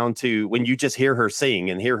comes down to, when you just hear her sing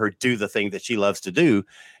and hear her do the thing that she loves to do,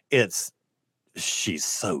 she's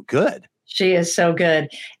so good. She is so good.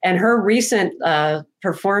 And her recent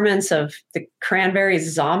performance of the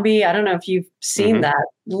Cranberries' Zombie, I don't know if you've seen that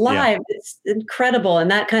live. Yeah. It's incredible. And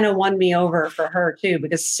that kind of won me over for her too,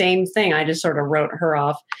 because same thing, I just sort of wrote her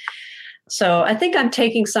off. So I think I'm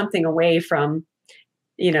taking something away from,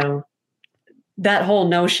 that whole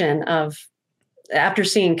notion of, after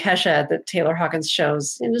seeing Kesha at the Taylor Hawkins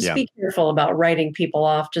shows, and just be careful about writing people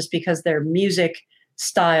off just because their music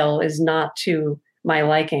style is not to my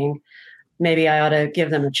liking. Maybe I ought to give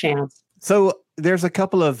them a chance. So there's a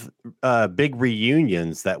couple of big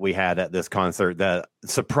reunions that we had at this concert that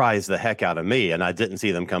surprised the heck out of me, and I didn't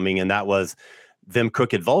see them coming, and that was them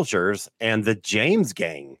Crooked Vultures and the James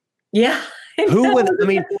Gang. Yeah. Who would,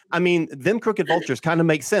 I mean, them Crooked Vultures kind of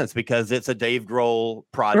makes sense because it's a Dave Grohl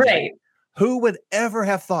project. Right. Who would ever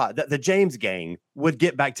have thought that the James Gang would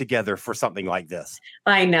get back together for something like this?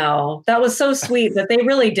 I know. That was so sweet that they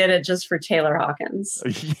really did it just for Taylor Hawkins.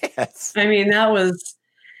 Yes. I mean, that was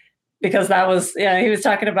because he was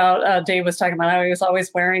talking about, Dave was talking about how he was always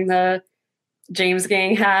wearing the James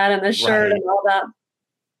Gang hat and the shirt and all that.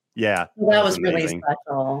 Yeah. That was really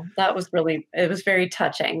special. It was very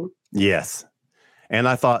touching. Yes. And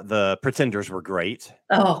I thought the Pretenders were great.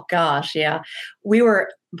 Oh, gosh. Yeah. We were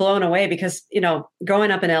blown away because,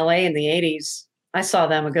 growing up in LA in the 80s, I saw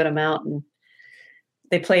them a good amount, and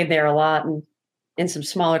they played there a lot and in some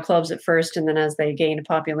smaller clubs at first. And then as they gained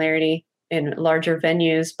popularity in larger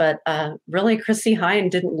venues, but really Chrissie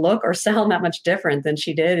Hynde didn't look or sound that much different than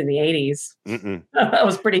she did in the 80s. That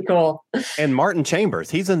was pretty cool. And Martin Chambers,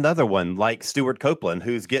 he's another one like Stuart Copeland,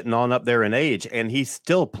 who's getting on up there in age, and he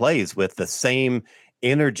still plays with the same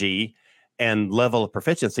energy and level of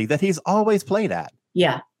proficiency that he's always played at.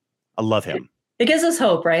 Yeah. I love him. It gives us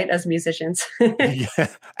hope, right? As musicians. Yeah,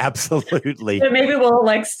 absolutely. But maybe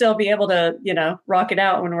we'll still be able to, rock it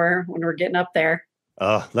out when we're getting up there.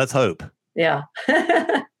 Let's hope. Yeah.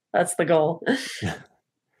 That's the goal.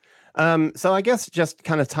 So I guess just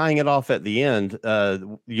kind of tying it off at the end,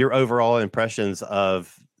 your overall impressions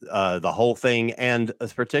of the whole thing, and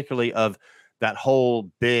particularly of that whole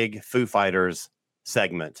big Foo Fighters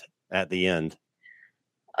segment at the end.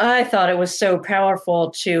 I thought it was so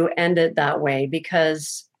powerful to end it that way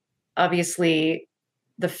because obviously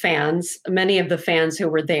many of the fans who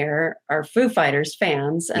were there are Foo Fighters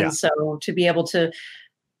fans. And so to be able to,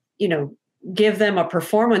 give them a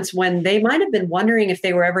performance when they might have been wondering if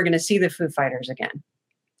they were ever going to see the Foo Fighters again.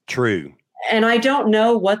 True. And I don't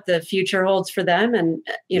know what the future holds for them. And,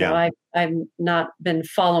 I've not been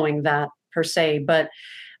following that per se, but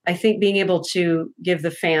I think being able to give the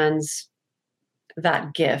fans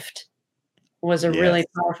that gift was a really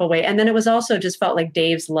powerful way. And then it was also just felt like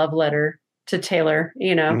Dave's love letter to Taylor,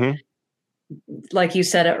 like you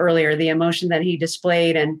said earlier, the emotion that he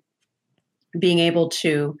displayed and being able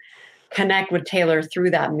to connect with Taylor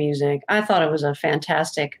through that music. I thought it was a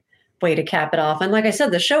fantastic way to cap it off. And like I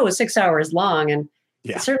said, the show was 6 hours long, and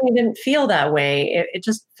it certainly didn't feel that way. It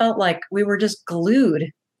just felt like we were just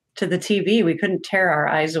glued to the TV. We couldn't tear our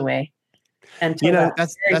eyes away. And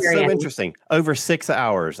that's so interesting. Over 6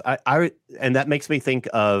 hours. And that makes me think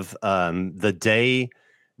of the day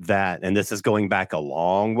that, and this is going back a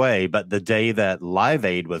long way, but the day that Live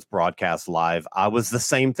Aid was broadcast live, I was the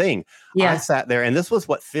same thing. I sat there, and this was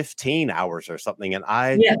 15 hours or something. And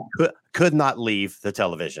I could not leave the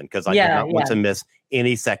television because I did not want to miss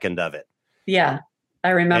any second of it. Yeah. I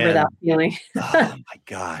remember that feeling. Oh my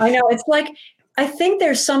gosh. I know. It's like, I think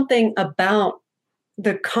there's something about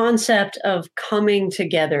the concept of coming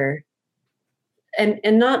together and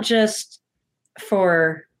not just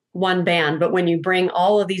for one band, but when you bring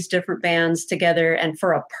all of these different bands together and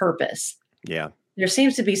for a purpose, Yeah. there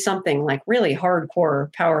seems to be something like really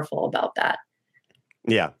hardcore powerful about that.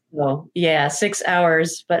 Yeah. So yeah, 6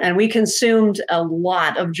 hours, and we consumed a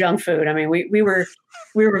lot of junk food. I mean, we were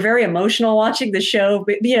very emotional watching the show,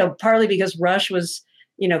 but, partly because Rush was,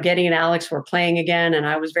 Getty and Alex were playing again, and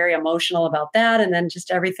I was very emotional about that. And then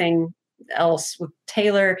just everything else with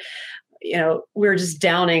Taylor, we were just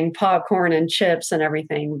downing popcorn and chips and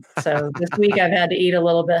everything. So this week I've had to eat a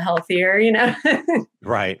little bit healthier,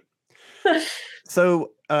 Right.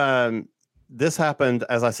 So, this happened,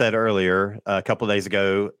 as I said earlier, a couple of days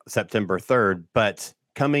ago, September 3rd, but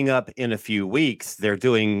coming up in a few weeks, they're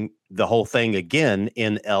doing the whole thing again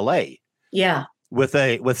in LA. Yeah.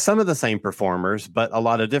 With some of the same performers, but a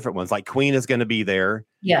lot of different ones. Like Queen is going to be there.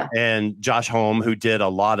 Yeah. And Josh Homme, who did a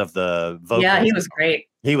lot of the vocals. Yeah, he was great.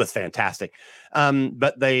 He was fantastic.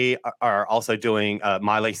 But they are also doing,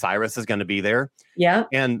 Miley Cyrus is going to be there. Yeah.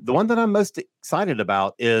 And the one that I'm most excited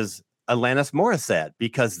about is Alanis Morissette,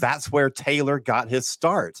 because that's where Taylor got his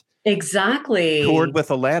start. Exactly. Toured with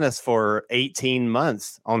Alanis for 18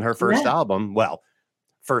 months on her first album. Well,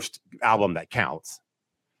 first album that counts.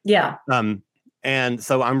 Yeah. And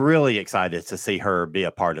so I'm really excited to see her be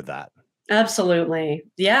a part of that. Absolutely.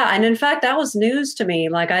 Yeah. And in fact, that was news to me.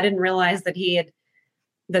 Like, I didn't realize that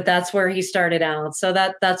that's where he started out. So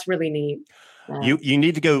that's really neat. You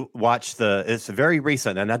need to go watch it's very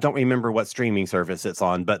recent, and I don't remember what streaming service it's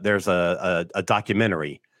on, but there's a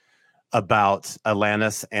documentary about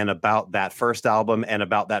Alanis and about that first album and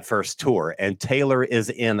about that first tour. And Taylor is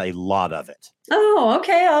in a lot of it. Oh,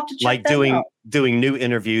 okay. I'll have to check that out. Doing new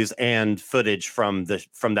interviews and footage from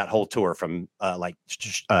that whole tour, from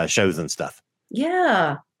shows and stuff.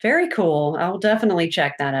 Yeah, very cool. I'll definitely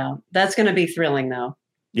check that out. That's going to be thrilling, though.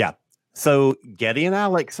 Yeah. So Getty and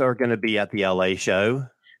Alex are going to be at the LA show.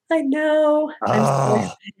 I know. Oh. I'm so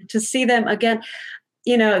excited to see them again.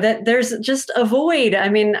 That there's just a void. I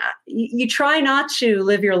mean, you try not to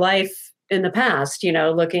live your life in the past,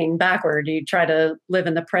 looking backward. You try to live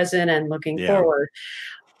in the present and looking forward.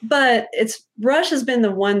 But Rush has been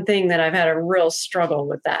the one thing that I've had a real struggle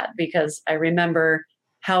with, that, because I remember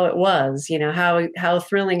how it was, how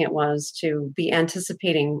thrilling it was to be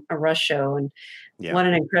anticipating a Rush show, and what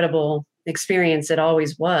an incredible experience it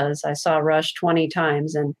always was. I saw Rush 20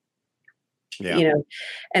 times, and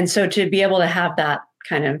and so to be able to have that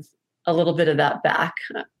kind of a little bit of that back,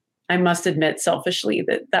 I must admit selfishly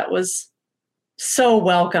that was so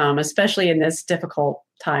welcome, especially in this difficult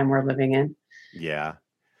time we're living in. Yeah.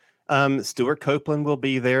 Stuart Copeland will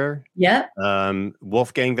be there. Yeah.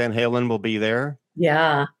 Wolfgang Van Halen will be there.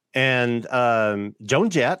 Yeah. And Joan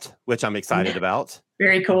Jett, which I'm excited about.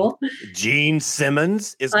 Very cool. Gene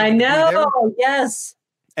Simmons is I know. Yes.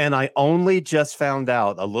 And I only just found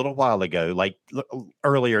out a little while ago, like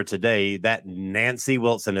earlier today, that Nancy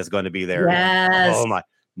Wilson is going to be there. Yes. Oh my!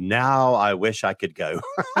 Now I wish I could go.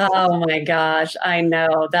 Oh my gosh! I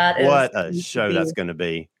know that is what a show that's going to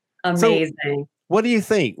be. Amazing. So, what do you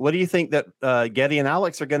think? What do you think that Getty and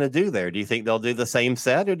Alex are going to do there? Do you think they'll do the same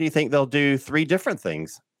set, or do you think they'll do 3 different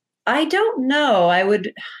things? I don't know.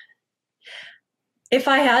 If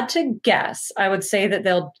I had to guess, I would say that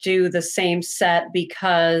they'll do the same set,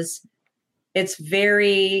 because it's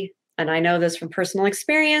very, and I know this from personal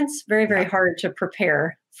experience, very, very hard to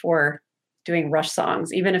prepare for doing Rush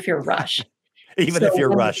songs, even if you're Rush. Even if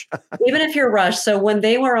you're Rush. Even if you're Rush. So when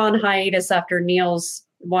they were on hiatus after Neil's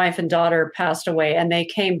wife and daughter passed away, and they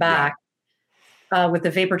came back with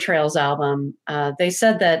the Vapor Trails album, they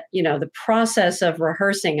said that, the process of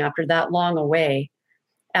rehearsing after that long away,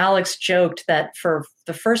 Alex joked that for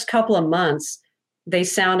the first couple of months, they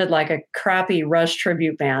sounded like a crappy Rush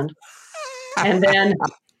tribute band. And then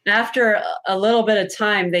after a little bit of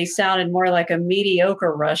time, they sounded more like a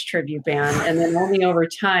mediocre Rush tribute band. And then only over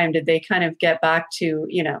time did they kind of get back to,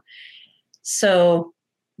 so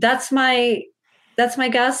that's my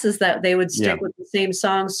guess, is that they would stick with the same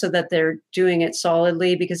songs so that they're doing it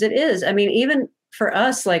solidly, because it is, I mean, even for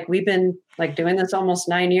us, like, we've been doing this almost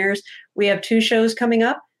 9 years. We have 2 shows coming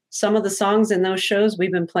up. Some of the songs in those shows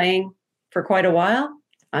we've been playing for quite a while.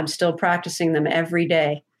 I'm still practicing them every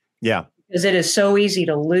day. Yeah. Because it is so easy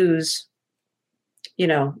to lose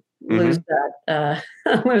lose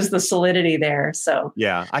the solidity there. So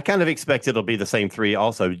yeah, I kind of expect it'll be the same 3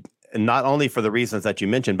 also, not only for the reasons that you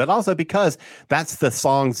mentioned, but also because that's the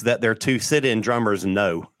songs that their 2 sit-in drummers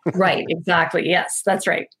know. Right, exactly. Yes, that's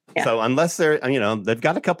right. Yeah. So unless they're, they've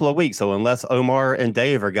got a couple of weeks. So unless Omar and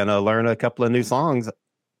Dave are going to learn a couple of new songs.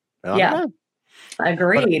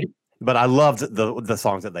 Agreed. But I loved the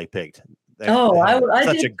songs that they picked. I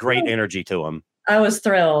such did a great too. energy to them. I was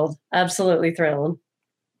thrilled, absolutely thrilled.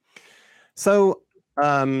 So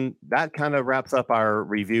that kind of wraps up our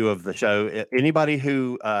review of the show. Anybody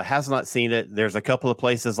who has not seen it, there's a couple of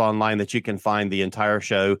places online that you can find the entire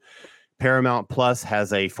show. Paramount Plus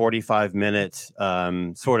has a 45-minute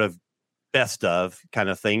sort of best of kind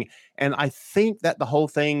of thing. And I think that the whole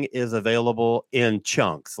thing is available in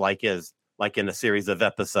chunks, like in a series of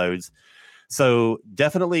episodes. So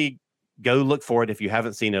definitely go look for it if you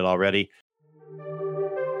haven't seen it already.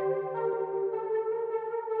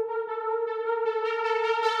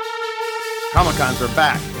 Comic-Cons are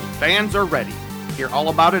back and fans are ready. Hear all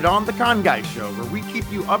about it on The Con Guy Show, where we keep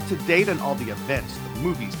you up to date on all the events, the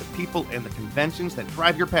movies, the people, and the conventions that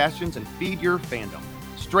drive your passions and feed your fandom.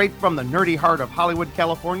 Straight from the nerdy heart of Hollywood,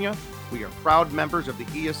 California, we are proud members of the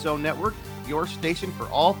ESO Network, your station for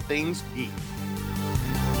all things geek.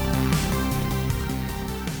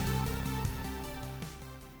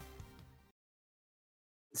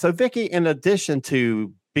 So, Vicky, in addition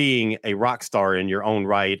to being a rock star in your own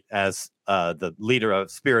right as the leader of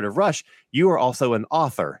Spirit of Rush, you are also an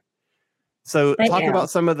author. So talk about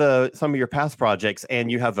some of your past projects, and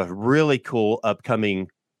you have a really cool upcoming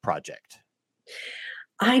project.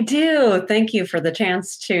 I do. Thank you for the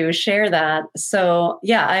chance to share that. So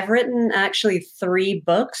yeah, I've written actually 3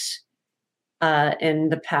 books in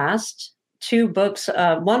the past. 2 books,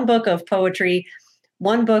 1 book of poetry,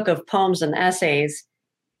 1 book of poems and essays,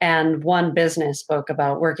 and 1 business book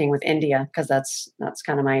about working with India, because that's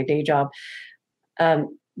kind of my day job.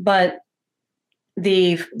 But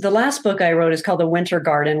the last book I wrote is called The Winter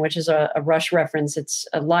Garden, which is a Rush reference. It's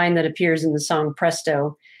a line that appears in the song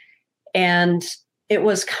Presto. And it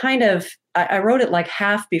was kind of, I wrote it like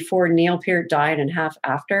half before Neil Peart died and half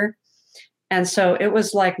after. And so it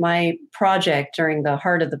was like my project during the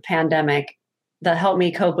heart of the pandemic that helped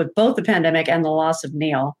me cope with both the pandemic and the loss of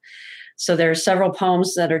Neil. So there are several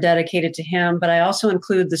poems that are dedicated to him, but I also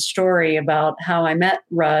include the story about how I met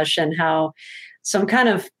Rush and how some kind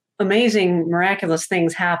of amazing, miraculous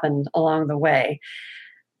things happened along the way.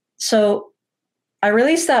 So I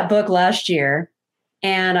released that book last year,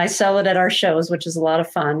 and I sell it at our shows, which is a lot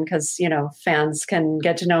of fun because, fans can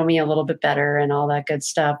get to know me a little bit better and all that good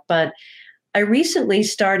stuff. But I recently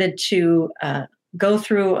started to go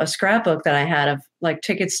through a scrapbook that I had of like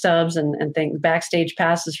ticket stubs and things, backstage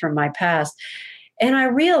passes from my past. And I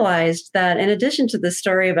realized that in addition to the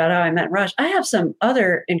story about how I met Rush, I have some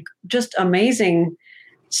other just amazing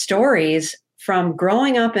stories from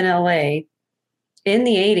growing up in LA in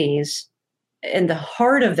the 80s, in the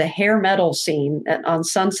heart of the hair metal scene on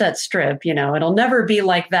Sunset Strip. It'll never be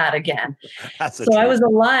like that again. So I was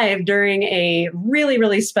alive during a really,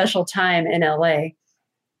 really special time in LA.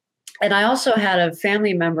 And I also had a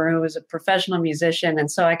family member who was a professional musician. And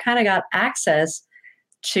so I kind of got access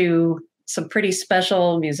to some pretty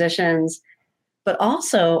special musicians. But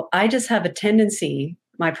also, I just have a tendency,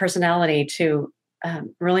 my personality, to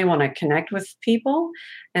really want to connect with people.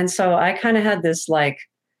 And so I kind of had this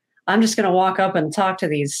I'm just going to walk up and talk to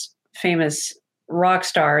these famous rock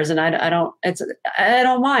stars. And I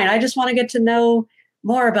don't mind. I just want to get to know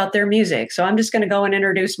more about their music. So I'm just going to go and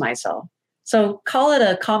introduce myself. So call it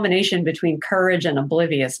a combination between courage and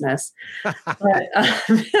obliviousness. But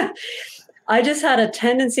I just had a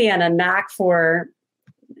tendency and a knack for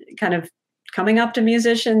kind of coming up to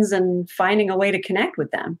musicians and finding a way to connect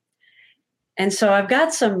with them. And so I've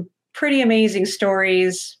got some pretty amazing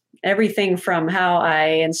stories, everything from how I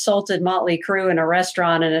insulted Motley Crue in a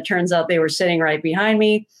restaurant and it turns out they were sitting right behind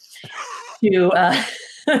me, to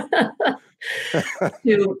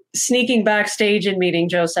to sneaking backstage and meeting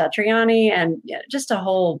Joe Satriani, and just a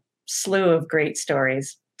whole slew of great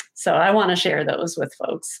stories. So I want to share those with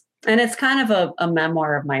folks. And it's kind of a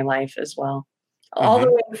memoir of my life as well, all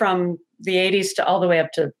the way from the 80s to all the way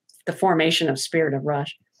up to the formation of Spirit of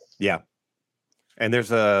Rush. Yeah. And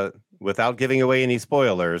without giving away any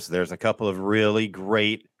spoilers, there's a couple of really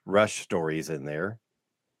great Rush stories in there.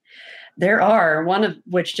 There are, one of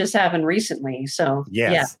which just happened recently. So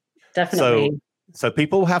yes. Yeah, definitely. So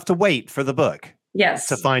people have to wait for the book. Yes.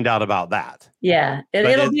 To find out about that. Yeah.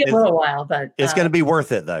 It'll be a little while, but it's going to be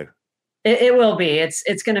worth it though. It will be.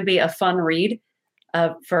 It's going to be a fun read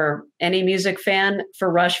for any music fan,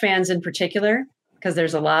 for Rush fans in particular, because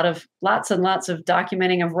there's lots and lots of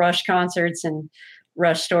documenting of Rush concerts and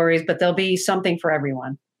Rush stories, but there'll be something for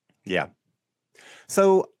everyone. Yeah.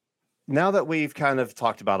 So now that we've kind of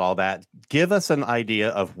talked about all that, give us an idea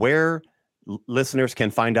of where listeners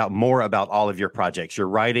can find out more about all of your projects, your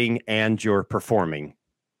writing and your performing.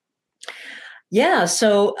 Yeah.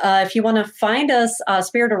 So if you want to find us,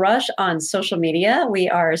 Spirit of Rush on social media, we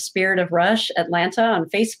are Spirit of Rush Atlanta on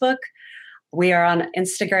Facebook. We are on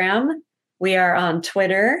Instagram. We are on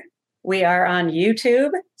Twitter. We are on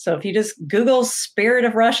YouTube. So if you just Google Spirit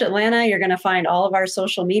of Rush Atlanta, you're going to find all of our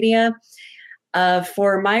social media.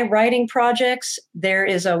 For my writing projects, there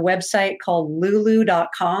is a website called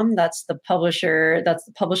lulu.com. That's the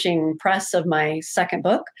publishing press of my second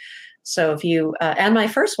book. So if you, and my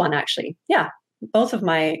first one, actually, yeah, both of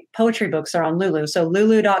my poetry books are on Lulu. So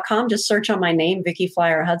lulu.com, just search on my name, Vicki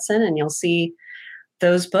Flyer Hudson, and you'll see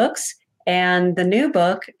those books. And the new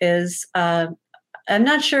book is, I'm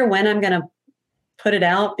not sure when I'm going to put it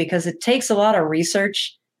out because it takes a lot of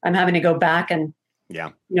research. I'm having to go back and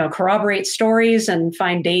corroborate stories and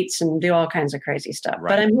find dates and do all kinds of crazy stuff. Right.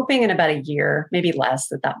 But I'm hoping in about a year, maybe less,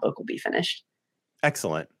 that book will be finished.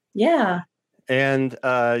 Excellent. Yeah. And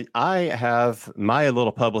I have my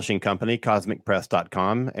little publishing company,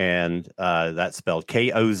 cosmicpress.com, and that's spelled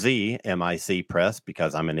KOZMIC Press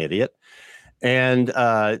because I'm an idiot. And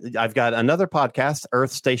I've got another podcast,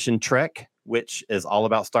 Earth Station Trek, which is all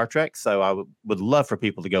about Star Trek. So I would love for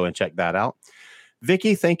people to go and check that out.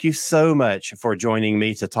 Vicki, thank you so much for joining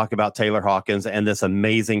me to talk about Taylor Hawkins and this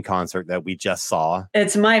amazing concert that we just saw.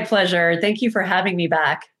 It's my pleasure. Thank you for having me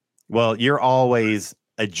back. Well, you're always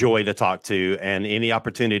a joy to talk to, and any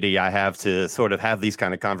opportunity I have to sort of have these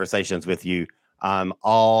kind of conversations with you, I'm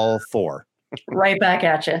all for. Right back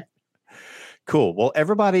at you. Cool. Well,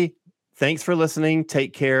 everybody, thanks for listening.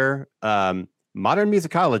 Take care. Modern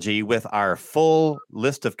Musicology with our full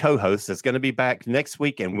list of co-hosts is going to be back next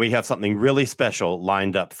week, and we have something really special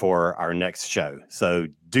lined up for our next show. So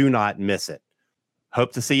do not miss it.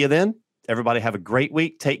 Hope to see you then. Everybody have a great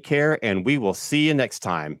week. Take care, and we will see you next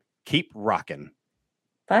time. Keep rocking.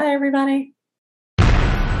 Bye, everybody.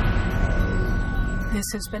 This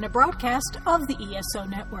has been a broadcast of the ESO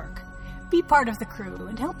Network. Be part of the crew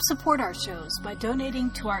and help support our shows by donating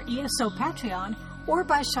to our ESO Patreon or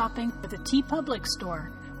by shopping at the TeePublic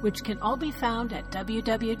store, which can all be found at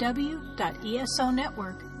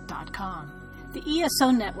www.esonetwork.com. The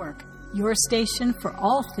ESO Network, your station for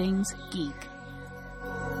all things geek.